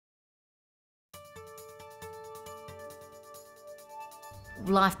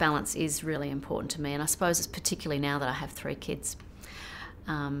Life balance is really important to me, and I suppose it's particularly now that I have 3 kids.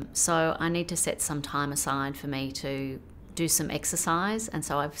 So I need to set some time aside for me to do some exercise, and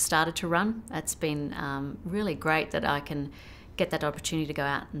so I've started to run. It's been really great that I can get that opportunity to go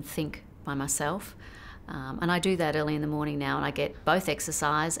out and think by myself. And I do that early in the morning now, and I get both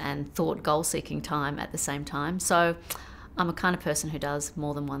exercise and thought goal-seeking time at the same time. So I'm a kind of person who does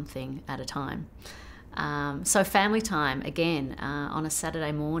more than one thing at a time. So family time, again, on a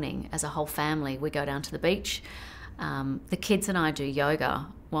Saturday morning, as a whole family, we go down to the beach. The kids and I do yoga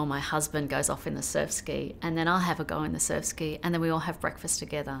while my husband goes off in the surf ski, and then I'll have a go in the surf ski, and then we all have breakfast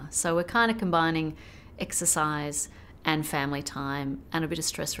together. So we're kind of combining exercise and family time and a bit of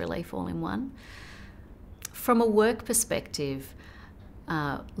stress relief all in one. From a work perspective,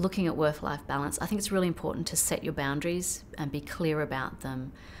 looking at work-life balance, I think it's really important to set your boundaries and be clear about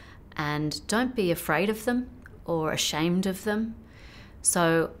them. And don't be afraid of them or ashamed of them.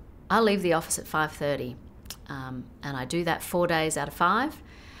 So I leave the office at 5:30, and I do that 4 days out of 5,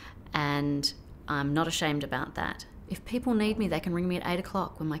 and I'm not ashamed about that. If people need me, they can ring me at 8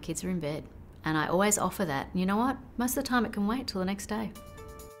 o'clock when my kids are in bed. And I always offer that. You know what? Most of the time it can wait till the next day.